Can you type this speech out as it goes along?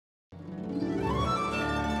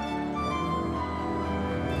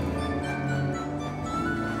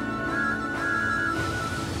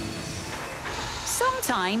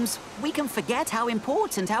Sometimes we can forget how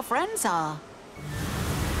important our friends are.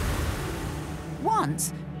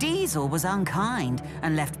 Once, Diesel was unkind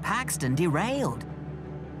and left Paxton derailed.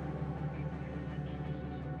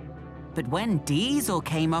 But when Diesel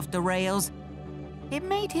came off the rails, it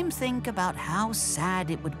made him think about how sad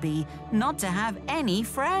it would be not to have any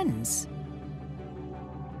friends.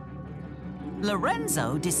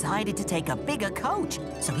 Lorenzo decided to take a bigger coach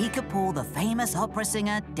so he could pull the famous opera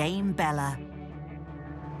singer Dame Bella.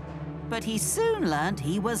 But he soon learned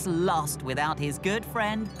he was lost without his good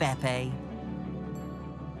friend Beppe.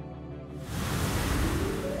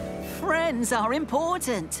 Friends are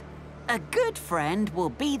important. A good friend will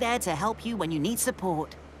be there to help you when you need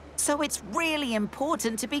support. So it's really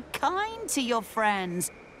important to be kind to your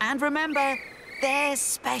friends. And remember, they're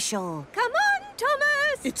special. Come on,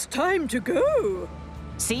 Thomas! It's time to go.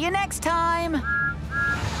 See you next time.